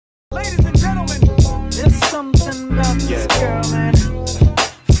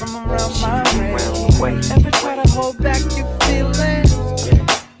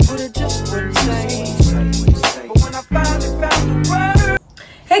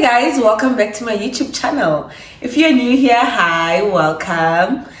Hey guys, welcome back to my YouTube channel. If you're new here, hi,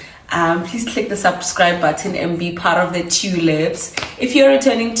 welcome. Please click the subscribe button and be part of the tulips. If you're a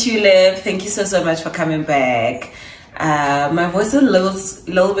returning tulip, thank you so much for coming back. My voice is a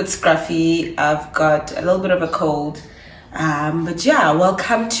little bit scruffy. I've got a little bit of a cold. But yeah,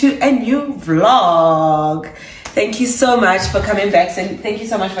 welcome to a new vlog. Thank you so much for coming back, and thank you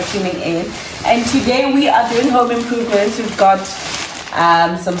so much for tuning in. And today we are doing home improvements. We've got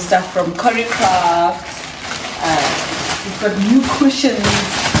some stuff from Choreograph. We've got new cushions,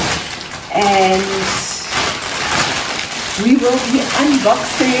 and we will be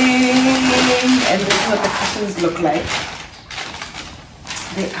unboxing. And this is what the cushions look like.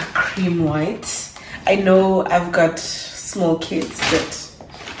 They are cream white. I know I've got small kids, but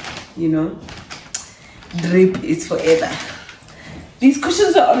you know, drip is forever. These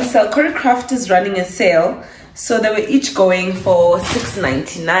cushions are on sale. Choreograph is running a sale, so they were each going for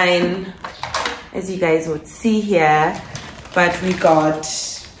 $6.99, as you guys would see here. But we got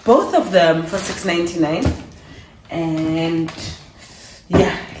both of them for $6.99, and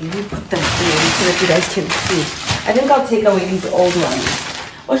yeah, let me put them in so that you guys can see. I think I'll take away these old ones,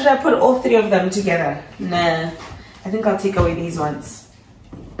 or should I put all three of them together? Nah, I think I'll take away these ones.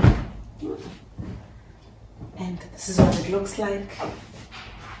 And this is what it looks like.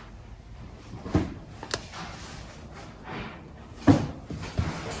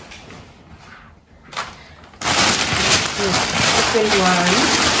 Here's the second one.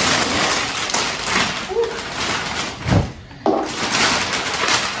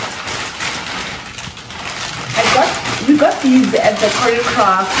 We got these at the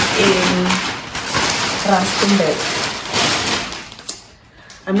Choreograph in Rustenburg.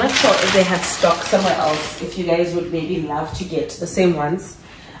 I'm not sure if they have stock somewhere else, if you guys would maybe love to get the same ones.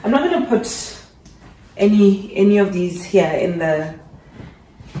 I'm not going to put any of these here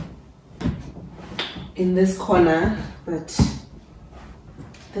in this corner, but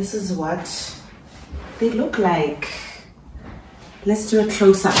this is what they look like. Let's do a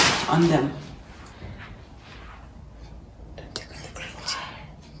close-up on them.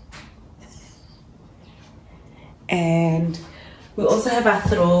 And we also have our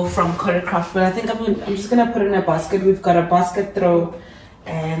throw from Choreograph, but I think I'm just gonna put it in a basket. We've got a basket throw,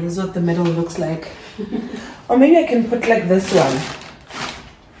 and this is what the middle looks like. Or maybe I can put like this one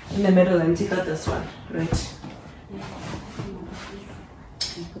in the middle and take out this one, right?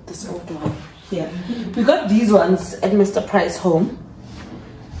 And put this old one here. We got these ones at Mr. Price Home,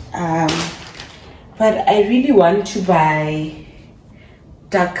 but I really want to buy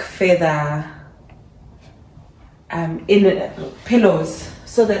duck feather in pillows,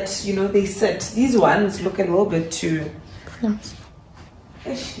 so that, you know, they sit. These ones look a little bit too,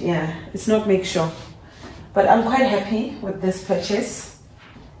 yeah, it's not make sure, but I'm quite happy with this purchase.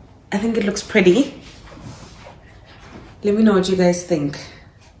 I think it looks pretty. Let me know what you guys think.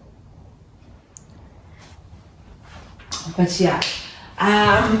 But yeah,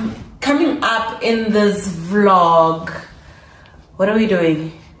 coming up in this vlog, what are we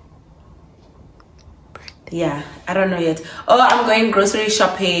doing? Yeah, I don't know yet. Oh, I'm going grocery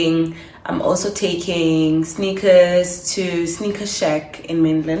shopping. I'm also taking sneakers to Sneaker Shack in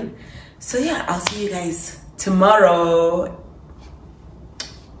Mainland. So yeah, I'll see you guys tomorrow.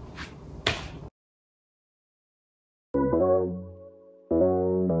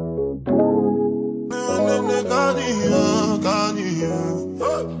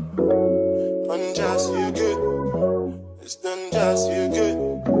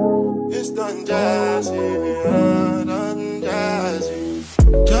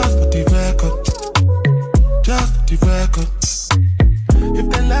 Just for the record, just for the record. If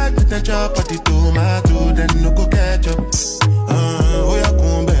they like me, then chop at the tomato, then no go catch up. Oh, yeah,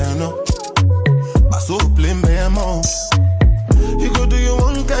 come bear no. I so blame me more. You go do your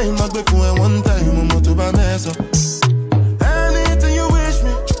one kind, my baby, for one time, I'm not to buy mess up. Anything you wish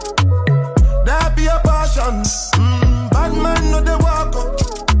me, that be a passion. Bad man, no, they walk up.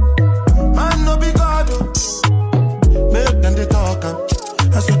 Man, no, be God. Make them they talk up.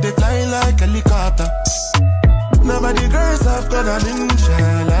 And so they fly like a helicopter. Nobody girls have got an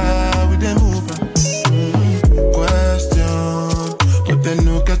inshallah with them over. Question, but then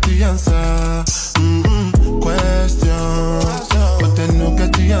no get the answer. Question, but then no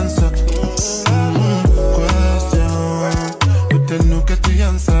get the answer. Question, but then no get the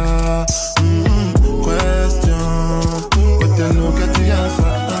answer. Question, but then no get the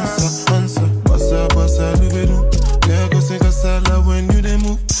answer. Answer, bossa, lubedu. Lego sing a sala when you dey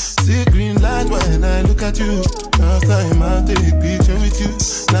move. See green light when I look at you. Last time I take picture with you.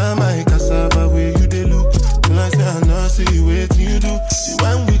 Now my cassava where you dey look. Till I say I know see what you do. See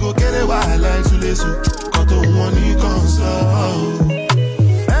when we Jesus, got the one he console.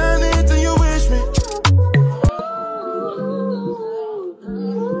 Anything you wish me.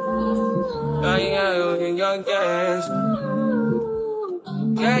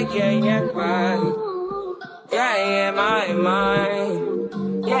 Yeah, my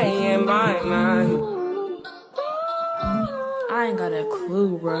mind. Yeah, my mind. I ain't got a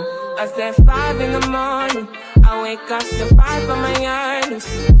clue, bro. I said 5 in the morning. I wake up to 5 on my eyes.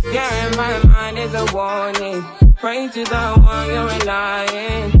 Yeah, in my mind is a warning. Pray to the one you're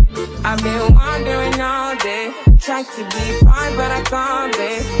relying. I've been wandering all day. Tried to be fine, but I can't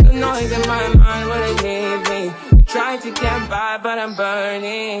be. The noise in my mind wouldn't leave me. Tried to get by, but I'm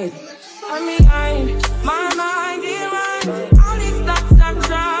burning. I'm behind, my mind is right. All these thoughts have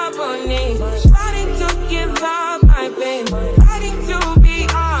troubled me. Starting to give up my pain. Fighting to be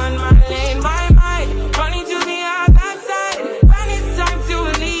on my lane. My mind running to the other side. When it's time to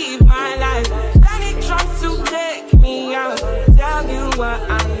leave my life, then it tries to take me out. Tell you what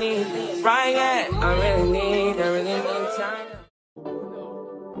I need. Right, yeah, I really need time.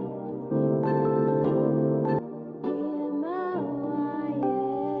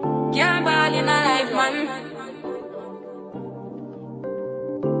 Can't ball in my life, man.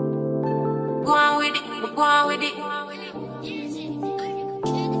 Go on with it, go on with it.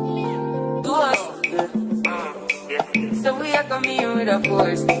 Do us. So we are coming here with a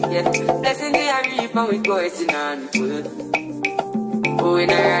force, yeah. Blessing the reap and we coursing on foot. But when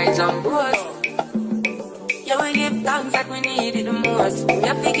I rise on post, yeah, we give thanks that we need it the most. We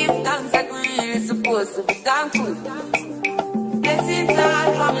have to give thanks that we really supposed to be thankful. Blessings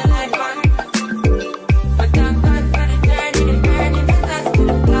all for my life, man. But thank God for the journey that us to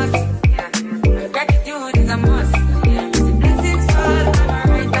the plus. Yeah. Gratitude is a must. Yeah. Blessings fall for my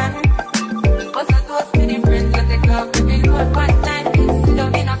right hand. What's a toast to the friends that take off to the road. One time, sit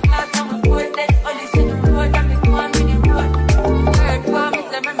down in a class and we both then only see the road and we go on with the road. Third form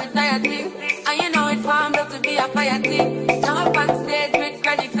is a very tired thing. And you know it formed up to be a fire thing. Now up on stage with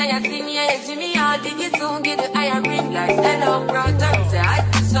credits and you sing, yeah, Jimmy, I'll dig it soon, get the iron ring like hello, brother. Say I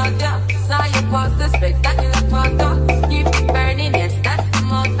just saw you, saw you post a spectacular photo. Keep it burning, yes, that's the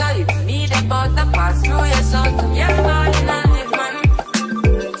motto. If you need a butter, pass through your soul. You're falling on live, man.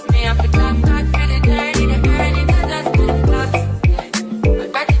 Me have to thank God for the journey that us to the plus. Yeah. But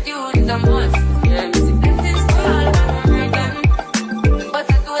gratitude is a must. Yeah, me see blessings fall on my right hand. But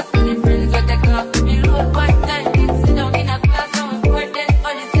I do it for the friends that take off to me road. One time, sit down in a class and we both then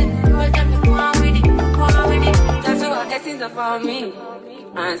only see the road and we go on with it, go on with it. That's what blessings are for me.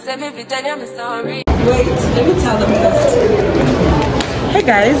 And send me if tell them a story. Wait, let me tell them first. Hey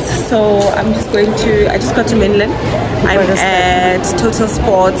guys, so I just got to mainland. I'm at Total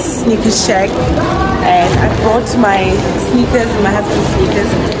Sports Sneaker Shack and I brought my sneakers and my husband's sneakers.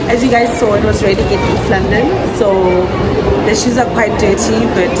 As you guys saw, it was raining in East London, so the shoes are quite dirty,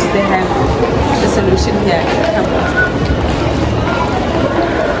 but they have the solution here.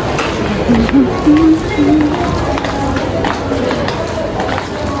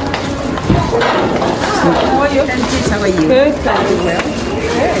 How are you? How are you? Good, well.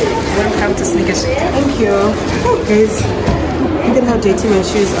 Hey, welcome to Sneaker Shack. Thank you. Guys, look at how dirty my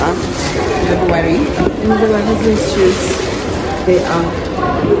shoes are. Don't worry. And look at my husband's shoes. They are.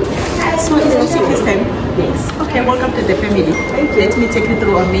 So is this your first time? Yes. Okay, welcome to the family. Let me take you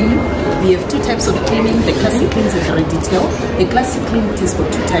through our menu. We have 2 types of cleaning, the classic cleans and the detail. The classic clean is for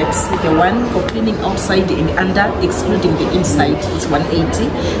 2 types. The one for cleaning outside and under, excluding the inside, is 180.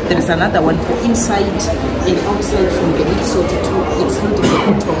 There is another one for inside and outside from the midsole to excluding the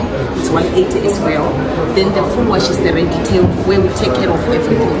bottom, it's 180 as well. Then the full wash is the red detail, where we take care of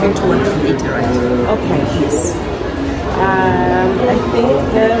everything from 280, right? Okay, yes. I think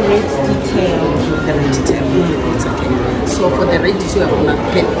the red detail. The red detail, it's okay. So for the red detail, I'm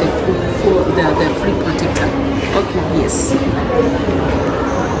gonna get the free protector. Okay. Yes.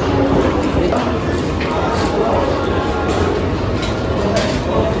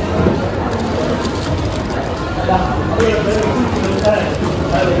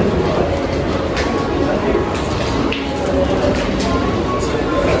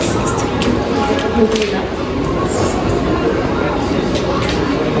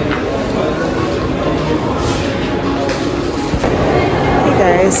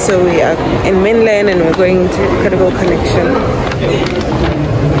 So we are in mainland and we're going to Carnival Connection.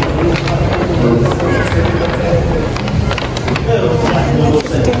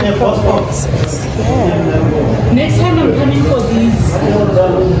 Next time I'm coming for these. The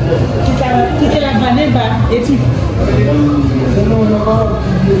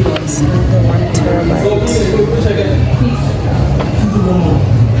 1 terabyte.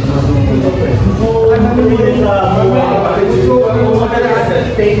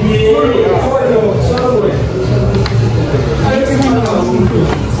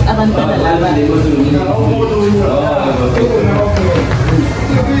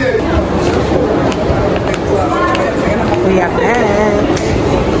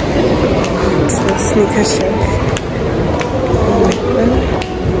 cushion.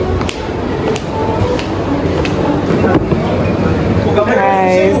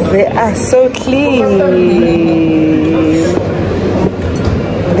 Guys, they are so clean.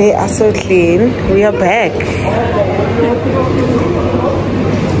 They are so clean. We are back.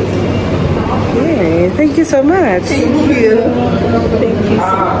 Yay, thank you so much. Thank you. Thank you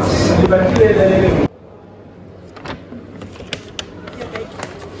so much.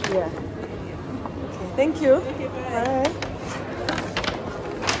 Yeah. Okay, thank you. Okay, bye.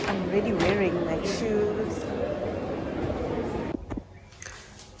 I'm already wearing my shoes.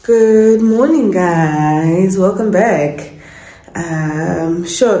 Good morning, guys. Welcome back.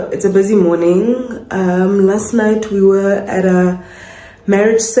 Sure, it's a busy morning. Last night we were at a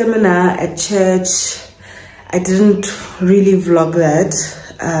marriage seminar at church. I didn't really vlog that,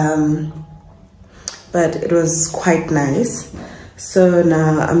 but it was quite nice. So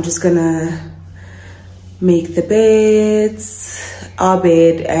now I'm just gonna make the beds, our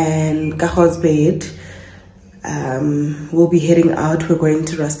bed and Kaho's bed. We'll be heading out. We're going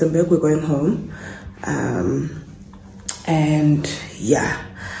to Rustenburg. We're going home. And yeah,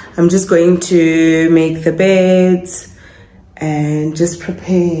 I'm just going to make the beds and just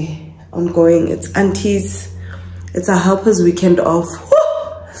prepare on going. It's auntie's, it's a helper's weekend off. Woo!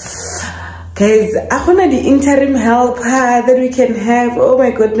 Guys, I want the interim helper that we can have. Oh my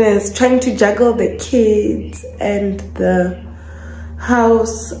goodness, trying to juggle the kids and the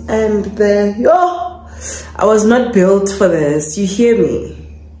house and the I was not built for this. You hear me?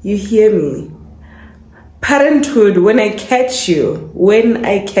 You hear me? Parenthood, when I catch you.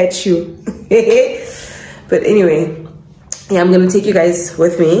 But anyway, yeah, I'm gonna take you guys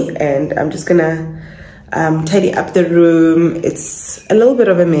with me, and I'm just gonna tidy up the room. It's a little bit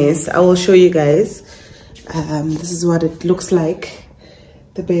of a mess. I will show you guys. This is what it looks like.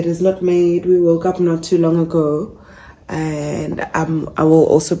 The bed is not made. We woke up not too long ago, and I will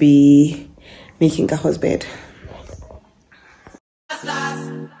also be making Kaho's bed.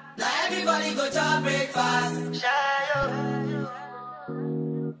 Everybody go to breakfast.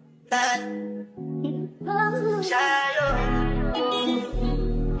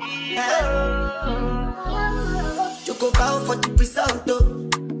 You go bow for the result, though.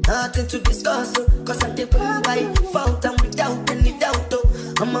 Nothing to discuss, cause I did by default and without any doubt.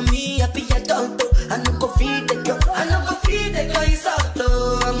 I'm a me happy adult. I no go feed the girl, I no go feed the girl insult.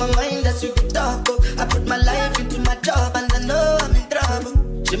 I'm a mind that's you can talk. I put my life into my job and I know I'm in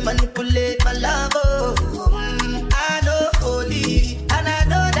trouble. She manipulate my love. I know holy and I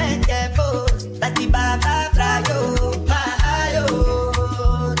know that devil. That the Baba fry yo, my yo,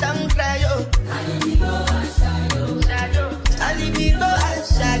 don't cry yo. I need to go and shadow. I need to go and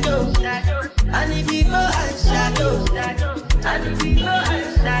shadow. I need to go and shadow. I need to go and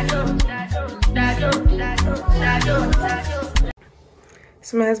shadow.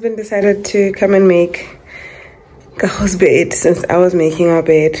 So my husband decided to come and make Kaho's bed since I was making our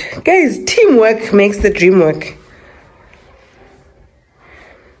bed. Guys, teamwork makes the dream work.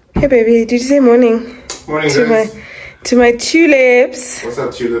 Hey baby, did you say morning? Morning, to guys. To my tulips. What's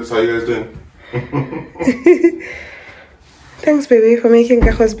up, tulips? How you guys doing? Thanks baby for making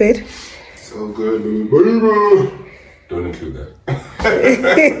Kaho's bed. So good, baby. Don't include that.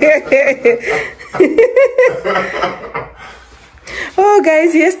 Oh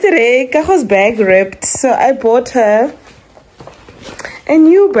guys, yesterday Kaho's bag ripped, so I bought her a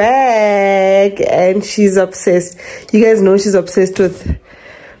new bag and she's obsessed. You guys know she's obsessed with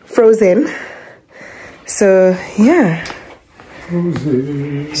Frozen. So yeah,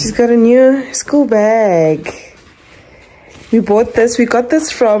 she's got a new school bag. We bought this, we got this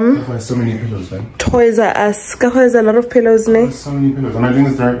from So many pillows, man. Toys R Us. Kaho has a lot of pillows, ne? So many pillows. Am I doing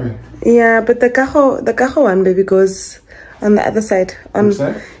this the right way? Yeah, but the Kaho one, baby, goes on the other side, on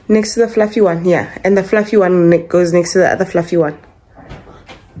side? Next to the fluffy one. Yeah, and the fluffy one goes next to the other fluffy one.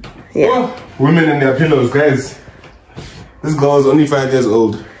 Yeah. Oh, women and their pillows, guys. This girl is only 5 years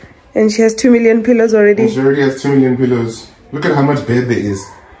old. And she has 2 million pillows already. And she already has 2 million pillows. Look at how much bed there is.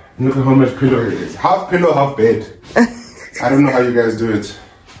 Look at how much pillow it is. Half pillow, half bed. I don't know how you guys do it.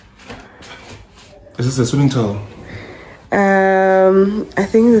 Is this a swimming towel? I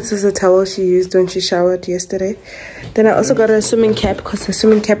think this is a towel she used when she showered yesterday. Then I also got her a swimming cap because her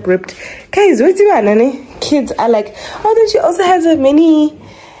swimming cap ripped. Guys, what's your name? Kids are like, oh, then she also has a mini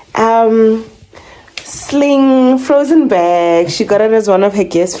sling Frozen bag. She got it as one of her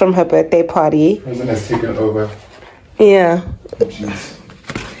gifts from her birthday party. Frozen has taken over. Yeah. Jeez.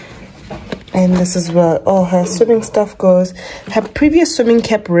 And this is where all her swimming stuff goes. Her previous swimming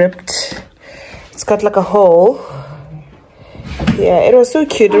cap ripped. It's got like a hole. Yeah, it was so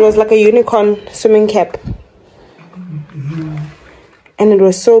cute. It was like a unicorn swimming cap. And it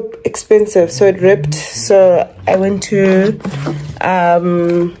was so expensive, so it ripped. So I went to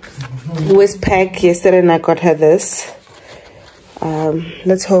Westpac yesterday and I got her this.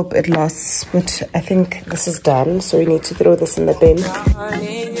 Let's hope it lasts, but I think this is done, so we need to throw this in the bin.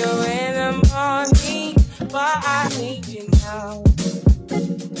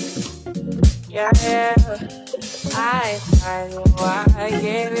 Yeah, I know I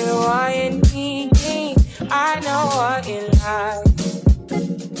get it, why you need me. I know what you like.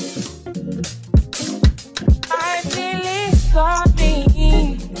 I feel it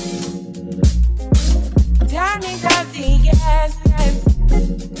coming. Tell me that the essence.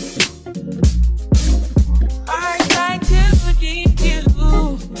 I try to keep you,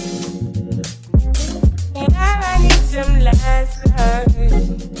 and I need some lessons.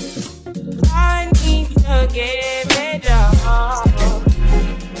 I need to give it up.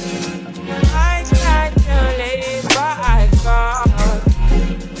 I tried to live, but I can't.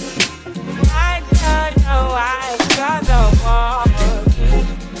 I don't know why I got the wall.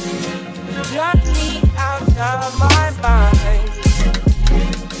 Drop me out of my mind.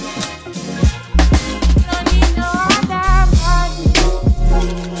 Don't need no other body.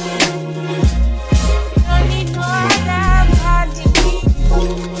 Don't need no other body.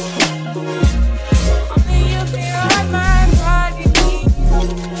 Only you feel on my body.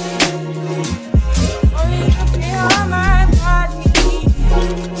 Only you feel on my body.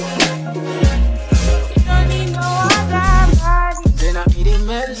 You don't need no other body. Then I need a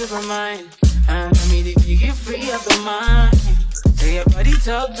mess of my mind. And I need to get free of the mind. Say your body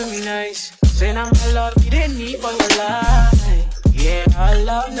talk to me nice. Say I'm a love you didn't need for your life. Yeah, I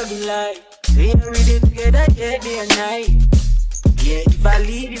love no be like. Say you read it together, yeah, day and night. Yeah, if I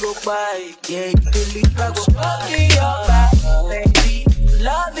leave, you go by. Yeah, if you leave, I go loving your body, baby.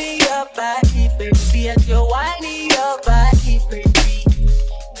 Loving your body, baby. As you're whining your body, baby.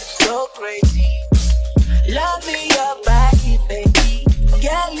 So crazy. Loving your body, baby.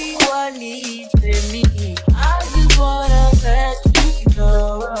 Girl, you want needs me. I just wanna let you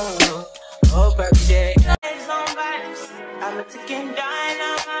know. Oh, baby, day. I'm a ticking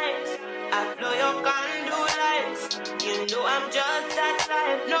dynamite. I blow your candle lights. You know I'm just that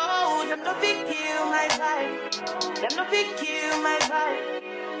type. No, them no pick you, my vibe. Them no pick you, my vibe.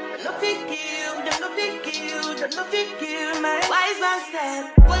 Them no pick you, them no pick you, them no pick you, my wise man said,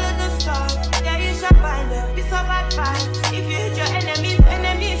 follow the stars. Yeah, you shall find them. Be so bad fight. If you hit your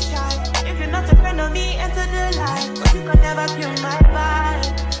enemies shy. If you're not a friend of me, enter the light. But you can never kill my vibe.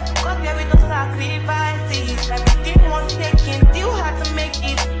 Come here with no sacrifices. Everything was taken. You had to make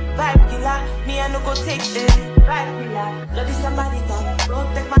it. Vibe killer, me I no go take it. Vibe killer, love is somebody that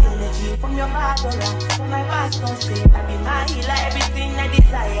protect my energy from your bad aura. From my past don't say I be my healer, everything I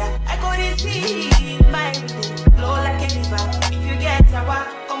desire. I go receive my everything, flow like a river. If you get sour,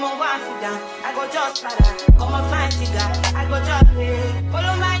 come on one sit down. I go just para, come on find jigger. I go just play,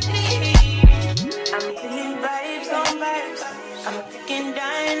 follow my dream. I'm feeling vibes on vibes. I'm ticking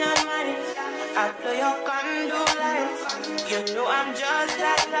dynamite. I blow your candle lights. You know I'm just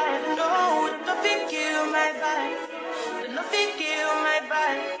that light. No, don't kill my vibe. Don't kill my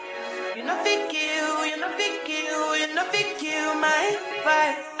vibe. You know kill, you know kill, you know kill my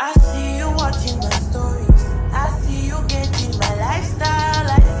vibe. I see you watching my stories. I see you getting my lifestyle.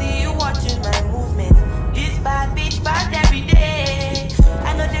 I see you watching my movement. This bad bitch bad every day.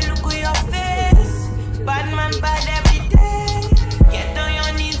 I know they look at your face. Bad man bad every day. Get on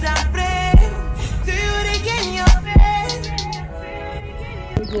your knees and pray. Do you regain your faith?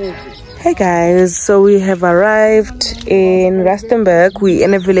 Hey guys, so we have arrived in Rustenburg. We're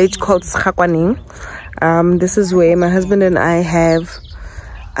in a village called Schakwaning. This is where my husband and I have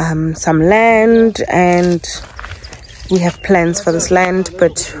some land, and we have plans for this land,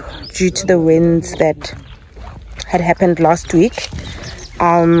 but due to the winds that had happened last week,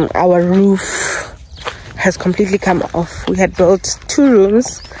 our roof has completely come off. We had built 2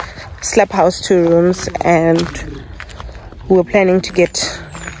 rooms, slab house 2 rooms, and we were planning to get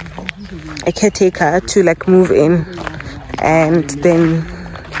a caretaker to like move in and then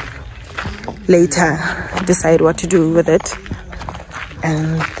later decide what to do with it.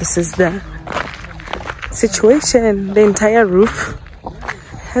 And this is the situation. The entire roof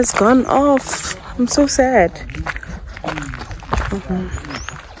has gone off. I'm so sad.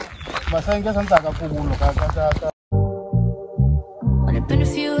 Only been a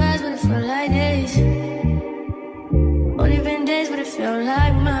few hours, but it felt like days. Only been days, but it felt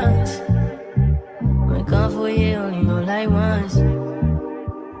like months. Been gone for a year, only know like once.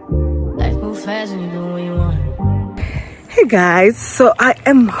 Life move fast when you do what you want. Hey guys, so I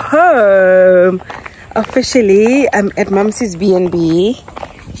am home officially. I'm at Mulmseys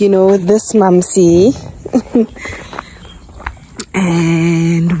BnB, you know, this Mulmsey.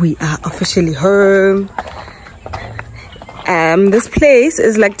 And we are officially home. This place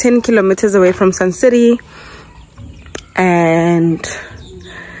is like 10 kilometers away from Sun City and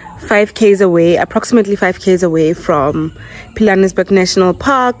 5 k's away, approximately 5 k's away from Pilanesberg National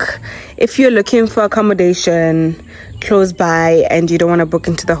Park. If you're looking for accommodation close by and you don't want to book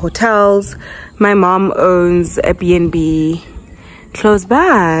into the hotels, my mom owns a B&B close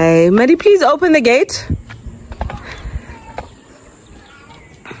by. Maddie, please open the gate.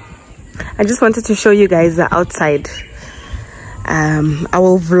 I just wanted to show you guys the outside. I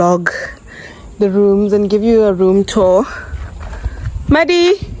will vlog the rooms and give you a room tour.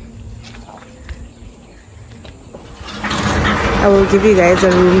 Maddie, I will give you guys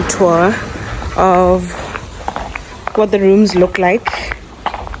a room tour of what the rooms look like.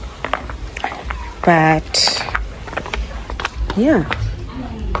 But yeah,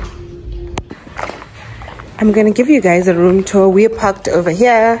 I'm gonna give you guys a room tour. We're parked over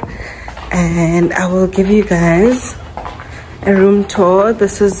here and I will give you guys a room tour.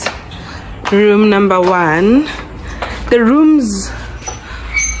 This is room number 1. The rooms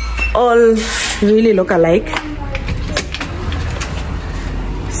all really look alike.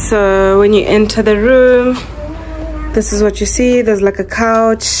 So when you enter the room, this is what you see. There's like a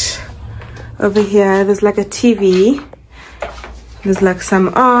couch over here. There's like a TV. There's like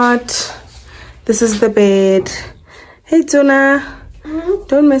some art. This is the bed. Hey Tuna,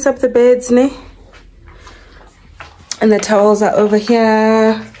 don't mess up the beds, ne? And the towels are over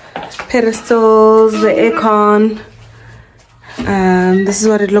here. Pedestals, the aircon. This is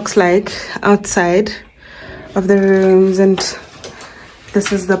what it looks like outside of the rooms, and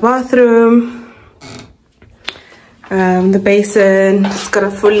this is the bathroom. The basin, it's got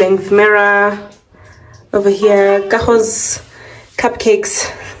a full-length mirror over here. Kaho's cupcakes.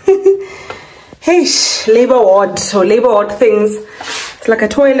 Hey, labor ward, so labor ward things. It's like a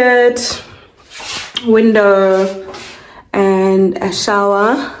toilet, window, and a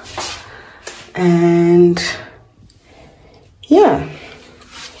shower. And yeah,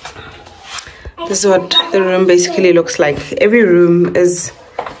 this is what the room basically looks like. Every room is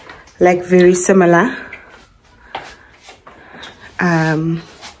like very similar.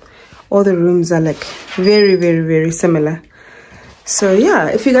 All the rooms are like very similar. So yeah,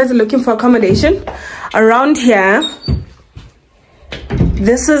 if you guys are looking for accommodation around here,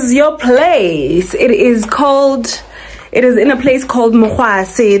 this is your place. It is in a place called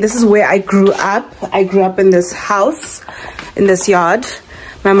Mokwase. This is where I grew up. I grew up in this house, in this yard.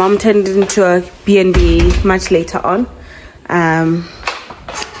 My mom turned it into a B&B much later on.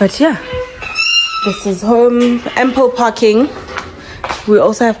 But yeah, this is home. Ample parking. We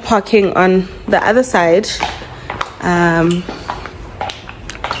also have parking on the other side.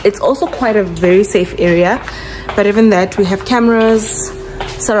 It's also quite a very safe area, but even that, we have cameras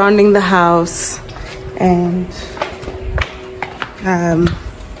surrounding the house, and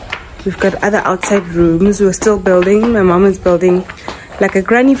we've got other outside rooms. We're still building. My mom is building like a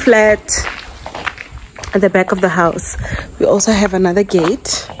granny flat at the back of the house. We also have another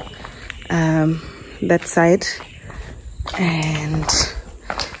gate that side, and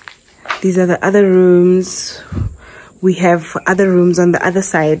these are the other rooms. We have other rooms on the other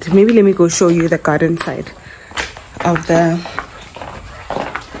side. Maybe let me go show you the garden side of the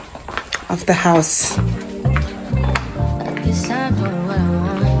house.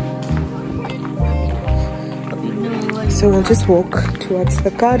 So we'll just walk towards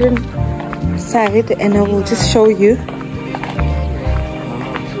the garden side and I will just show you.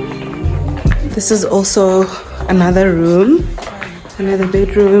 This is also another room, another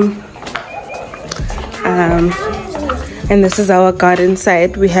bedroom. And this is our garden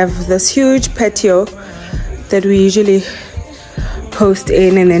side. We have this huge patio that we usually post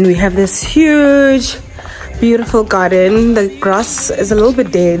in, and then we have this huge beautiful garden. The grass is a little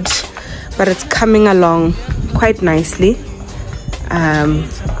bit dead, but it's coming along quite nicely.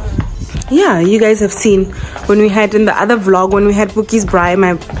 Yeah, you guys have seen when we had in the other vlog, when we had Bookie's braai,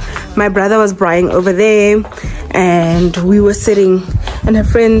 my brother was braaiing over there, and we were sitting, and her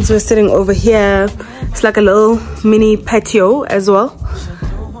friends were sitting over here. It's like a little mini patio as well,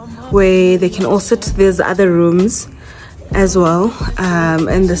 where they can all sit. There's other rooms as well,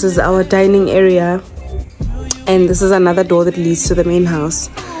 and this is our dining area, and this is another door that leads to the main house,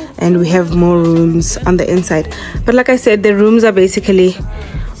 and we have more rooms on the inside. But like I said, the rooms are basically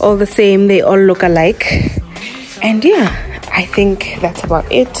all the same. They all look alike, and yeah, I think that's about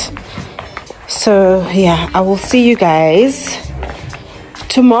it. So yeah, I will see you guys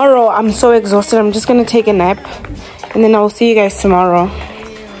tomorrow. I'm so exhausted. I'm just gonna take a nap and then I will see you guys tomorrow.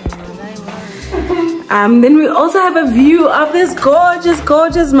 Then we also have a view of this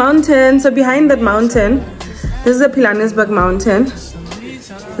gorgeous mountain. So behind that mountain, this is the Pilanesberg mountain.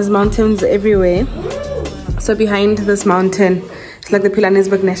 There's mountains everywhere. So behind this mountain, it's like the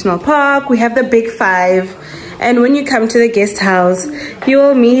Pilanesberg National Park. We have the Big Five. And when you come to the guest house, you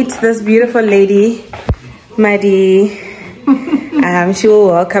will meet this beautiful lady, Maddie. She will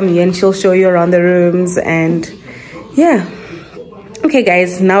welcome you and she'll show you around the rooms. And yeah. Okay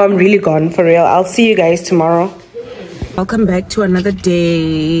guys, now I'm really gone for real. I'll see you guys tomorrow. Welcome back to another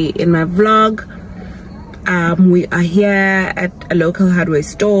day in my vlog. We are here at a local hardware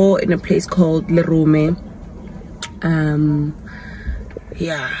store in a place called Lerume.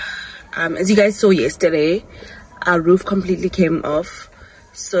 As you guys saw yesterday, our roof completely came off,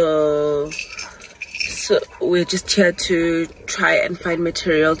 so we're just here to try and find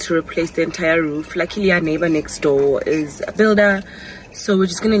material to replace the entire roof. Luckily our neighbor next door is a builder, so we're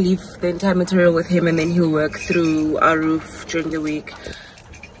just gonna leave the entire material with him and then he'll work through our roof during the week.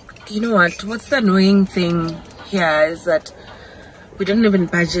 You know what's the annoying thing here is that we didn't even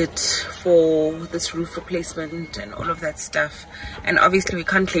budget for this roof replacement and all of that stuff, and obviously we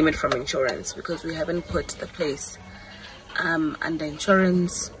can't claim it from insurance because we haven't put the place under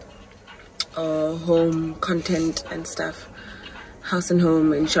insurance or home content and stuff, house and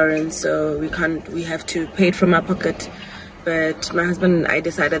home insurance, so we have to pay it from our pocket. But my husband and I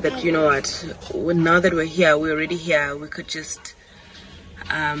decided that, you know what, now that we're already here, we could just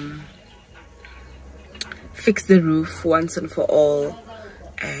fix the roof once and for all,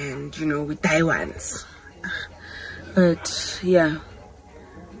 and you know, we die once. But yeah,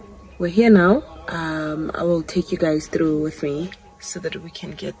 we're here now. I will take you guys through with me so that we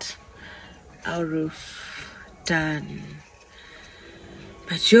can get our roof done.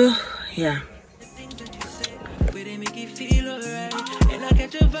 But yeah. They make you feel alright, and I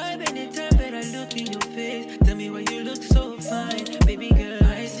catch a vibe anytime that I look in your face. Tell me why you look so fine, baby girl.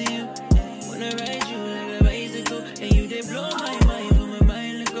 I see you, wanna ride you like a bicycle, and you they blow my mind, for my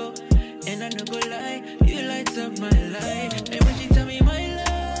mind let go. And I no go lie, you light up my life. And when she tell me my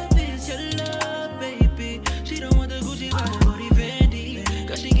love is your love, baby, she don't want the Gucci bag or the Fendi,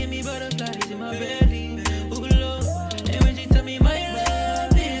 'cause she give me butterflies in my belly. Ooh Lord, and when she tell me my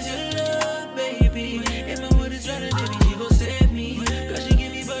love is your love, baby, if my wood is running, baby, she gon' save me, 'cause she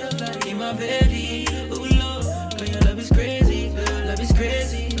give me butterflies in my belly. Ooh Lord, 'cause your love is crazy, love is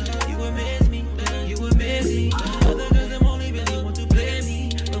crazy. You amaze me, you amaze me. Other girls them only really want to play me,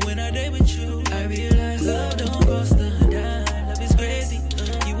 but when I date with you, I realize love don't cost a dime. Love is crazy,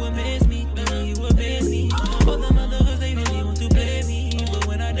 you amaze me, you amaze me. All them other girls they really want to play me, but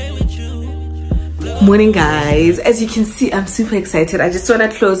when I date with you. Morning guys, as you can see, I'm super excited. I just want to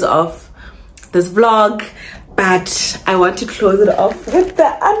close off this vlog, but I want to close it off with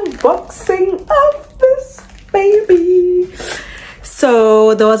the unboxing of this baby.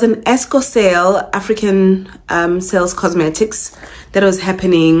 So there was an ESCO sale, African Sales Cosmetics, that was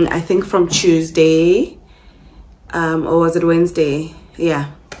happening, I think from Tuesday, or was it Wednesday? Yeah,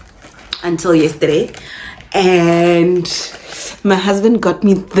 until yesterday. And my husband got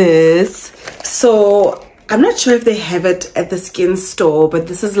me this. So I'm not sure if they have it at the skin store, but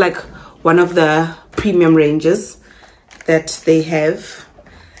this is like one of the premium ranges that they have.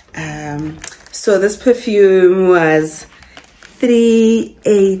 So this perfume was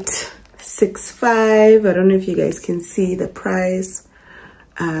 3865. I don't know if you guys can see the price,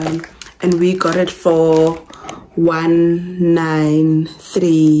 and we got it for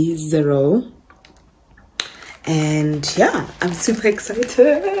 1930. And yeah, I'm super excited.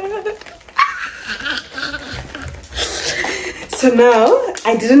 So now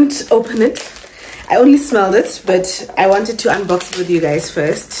I didn't open it, I only smelled it, but I wanted to unbox it with you guys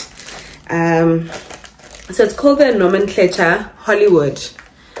first. So it's called the Nomenclature Hollywood.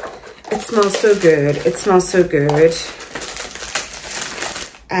 It smells so good, it smells so good.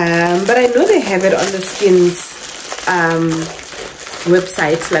 But I know they have it on the Skin's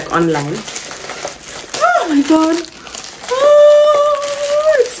website, like online. Oh my god,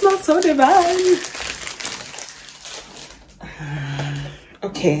 oh, it smells so divine.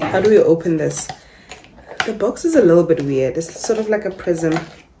 Okay, how do we open this? The box is a little bit weird. It's sort of like a prism.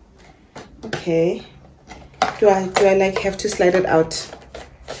 Okay, do I like have to slide it out?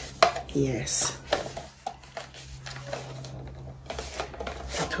 Yes.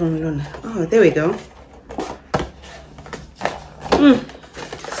 Oh, there we go.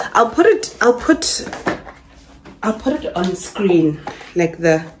 I'll put it on screen, like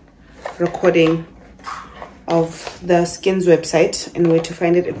the recording of the Skins website and where to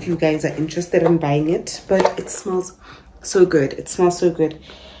find it if you guys are interested in buying it. But it smells so good. It smells so good.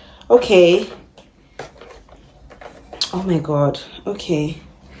 Okay. Oh my god. Okay.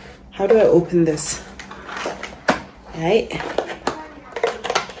 How do I open this? Right.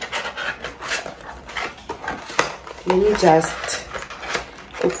 Let me just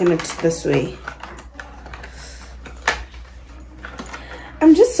open it this way.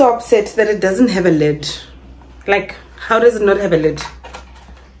 I'm just so upset that it doesn't have a lid. Like, how does it not have a lid?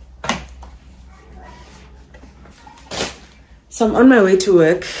 So I'm on my way to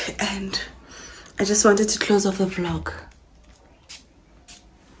work and I just wanted to close off the vlog.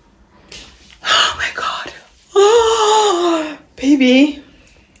 Oh my god. Oh, baby.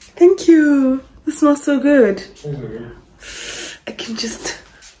 Thank you. This smells so good. I can just...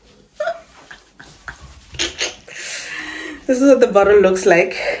 This is what the bottle looks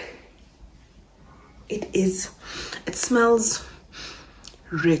like. It smells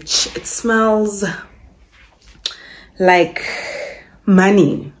rich. It smells like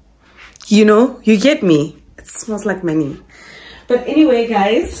money. You know, you get me. It smells like money. But anyway,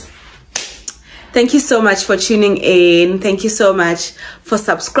 guys, thank you so much for tuning in. Thank you so much for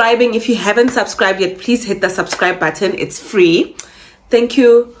subscribing. If you haven't subscribed yet, please hit the subscribe button. It's free. Thank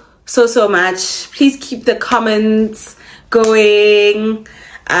you so much. Please keep the comments going.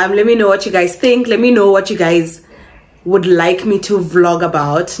 Let me know what you guys think. Let me know what you guys would like me to vlog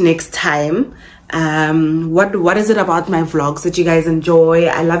about next time. What is it about my vlogs that you guys enjoy?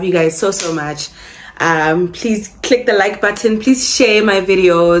 I love you guys so much. Please click the like button. Please share my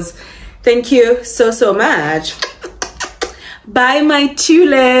videos. Thank you so much. Bye, my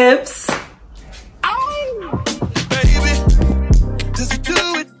tulips.